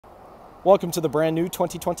Welcome to the brand new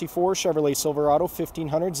 2024 Chevrolet Silverado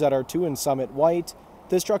 1500 ZR2 in Summit White.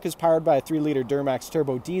 This truck is powered by a 3-liter Duramax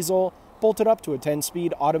turbo diesel, bolted up to a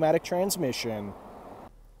 10-speed automatic transmission.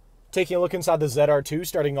 Taking a look inside the ZR2,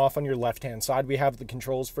 starting off on your left-hand side, we have the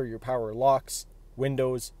controls for your power locks,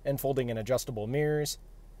 windows, and folding and adjustable mirrors,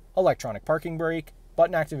 electronic parking brake,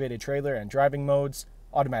 button-activated trailer and driving modes,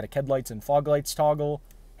 automatic headlights and fog lights toggle,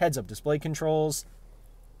 heads-up display controls,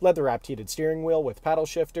 leather-wrapped heated steering wheel with paddle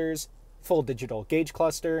shifters, full digital gauge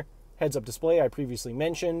cluster, heads-up display I previously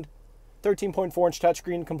mentioned, 13.4-inch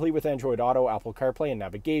touchscreen complete with Android Auto, Apple CarPlay, and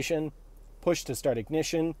navigation, push-to-start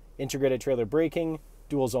ignition, integrated trailer braking,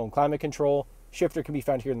 dual-zone climate control, shifter can be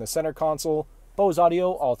found here in the center console, Bose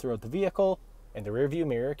audio all throughout the vehicle, and the rear-view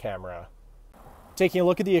mirror camera. Taking a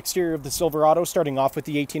look at the exterior of the Silverado, starting off with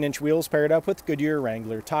the 18-inch wheels paired up with Goodyear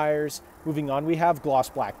Wrangler tires. Moving on, we have gloss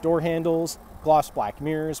black door handles, gloss black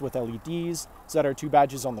mirrors with LEDs, ZR2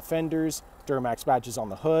 badges on the fenders, Duramax badges on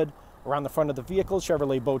the hood. Around the front of the vehicle,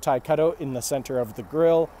 Chevrolet bow tie cutout in the center of the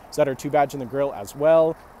grille, ZR2 badge in the grille as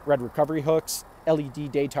well, red recovery hooks,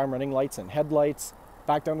 LED daytime running lights and headlights.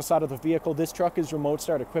 Back down the side of the vehicle, this truck is remote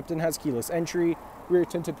start equipped and has keyless entry, rear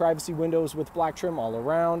tinted privacy windows with black trim all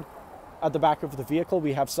around. At the back of the vehicle,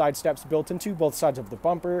 we have side steps built into both sides of the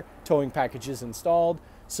bumper, towing packages installed.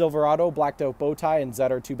 Silverado, blacked out bow tie, and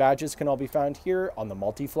ZR2 badges can all be found here on the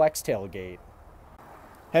Multi-Flex tailgate.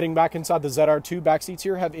 Heading back inside the ZR2, back seats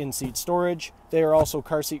here have in-seat storage. They are also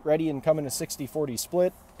car seat ready and come in a 60-40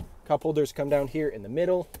 split. Cup holders come down here in the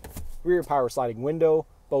middle. Rear power sliding window.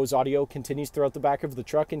 Bose audio continues throughout the back of the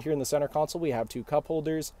truck, and here in the center console we have 2 cup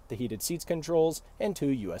holders, the heated seats controls, and 2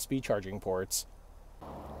 USB charging ports.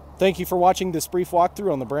 Thank you for watching this brief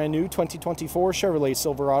walkthrough on the brand new 2024 Chevrolet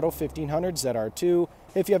Silverado 1500 ZR2.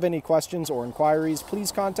 If you have any questions or inquiries,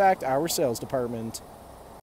 please contact our sales department.